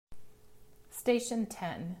Station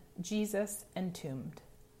 10, Jesus Entombed.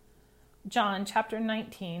 John chapter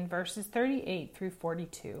 19, verses 38 through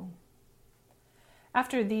 42.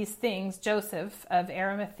 After these things, Joseph of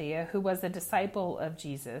Arimathea, who was a disciple of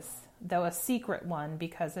Jesus, though a secret one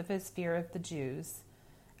because of his fear of the Jews,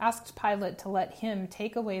 asked Pilate to let him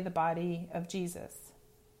take away the body of Jesus.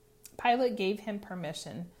 Pilate gave him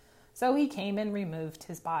permission, so he came and removed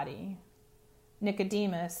his body.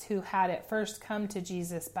 Nicodemus, who had at first come to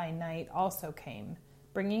Jesus by night, also came,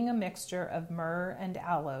 bringing a mixture of myrrh and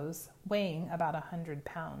aloes, weighing about 100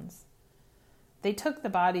 pounds. They took the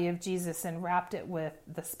body of Jesus and wrapped it with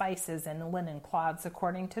the spices in linen cloths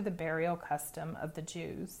according to the burial custom of the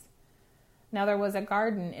Jews. Now there was a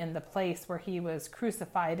garden in the place where he was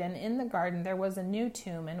crucified, and in the garden there was a new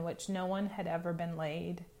tomb in which no one had ever been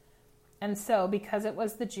laid. And so, because it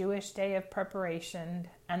was the Jewish day of preparation,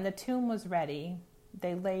 and the tomb was ready,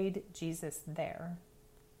 they laid Jesus there.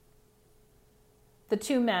 The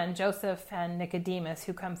two men, Joseph and Nicodemus,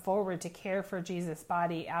 who come forward to care for Jesus'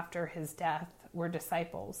 body after his death, were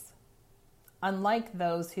disciples. Unlike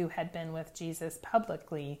those who had been with Jesus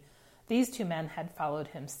publicly, these two men had followed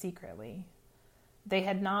him secretly. They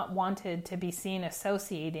had not wanted to be seen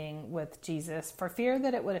associating with Jesus for fear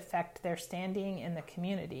that it would affect their standing in the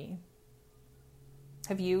community.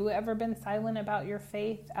 Have you ever been silent about your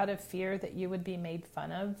faith out of fear that you would be made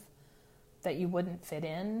fun of, that you wouldn't fit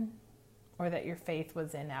in, or that your faith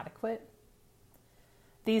was inadequate?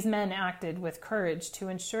 These men acted with courage to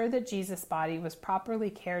ensure that Jesus' body was properly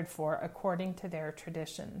cared for according to their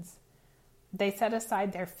traditions. They set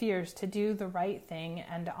aside their fears to do the right thing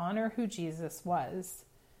and honor who Jesus was.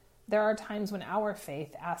 There are times when our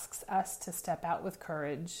faith asks us to step out with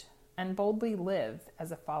courage and boldly live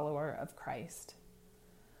as a follower of Christ.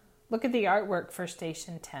 Look at the artwork for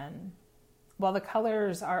Station 10. While the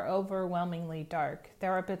colors are overwhelmingly dark,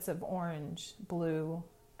 there are bits of orange, blue,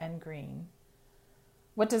 and green.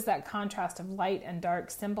 What does that contrast of light and dark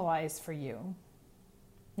symbolize for you?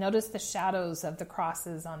 Notice the shadows of the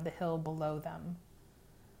crosses on the hill below them.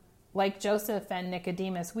 Like Joseph and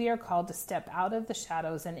Nicodemus, we are called to step out of the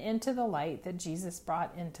shadows and into the light that Jesus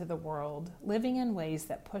brought into the world, living in ways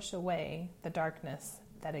that push away the darkness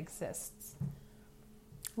that exists.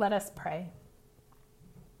 Let us pray.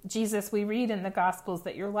 Jesus, we read in the Gospels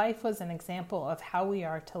that your life was an example of how we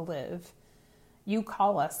are to live. You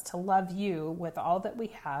call us to love you with all that we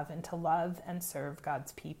have and to love and serve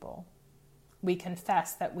God's people. We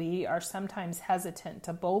confess that we are sometimes hesitant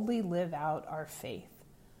to boldly live out our faith.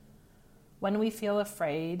 When we feel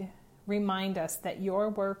afraid, remind us that your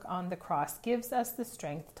work on the cross gives us the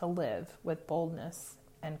strength to live with boldness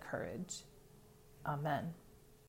and courage. Amen.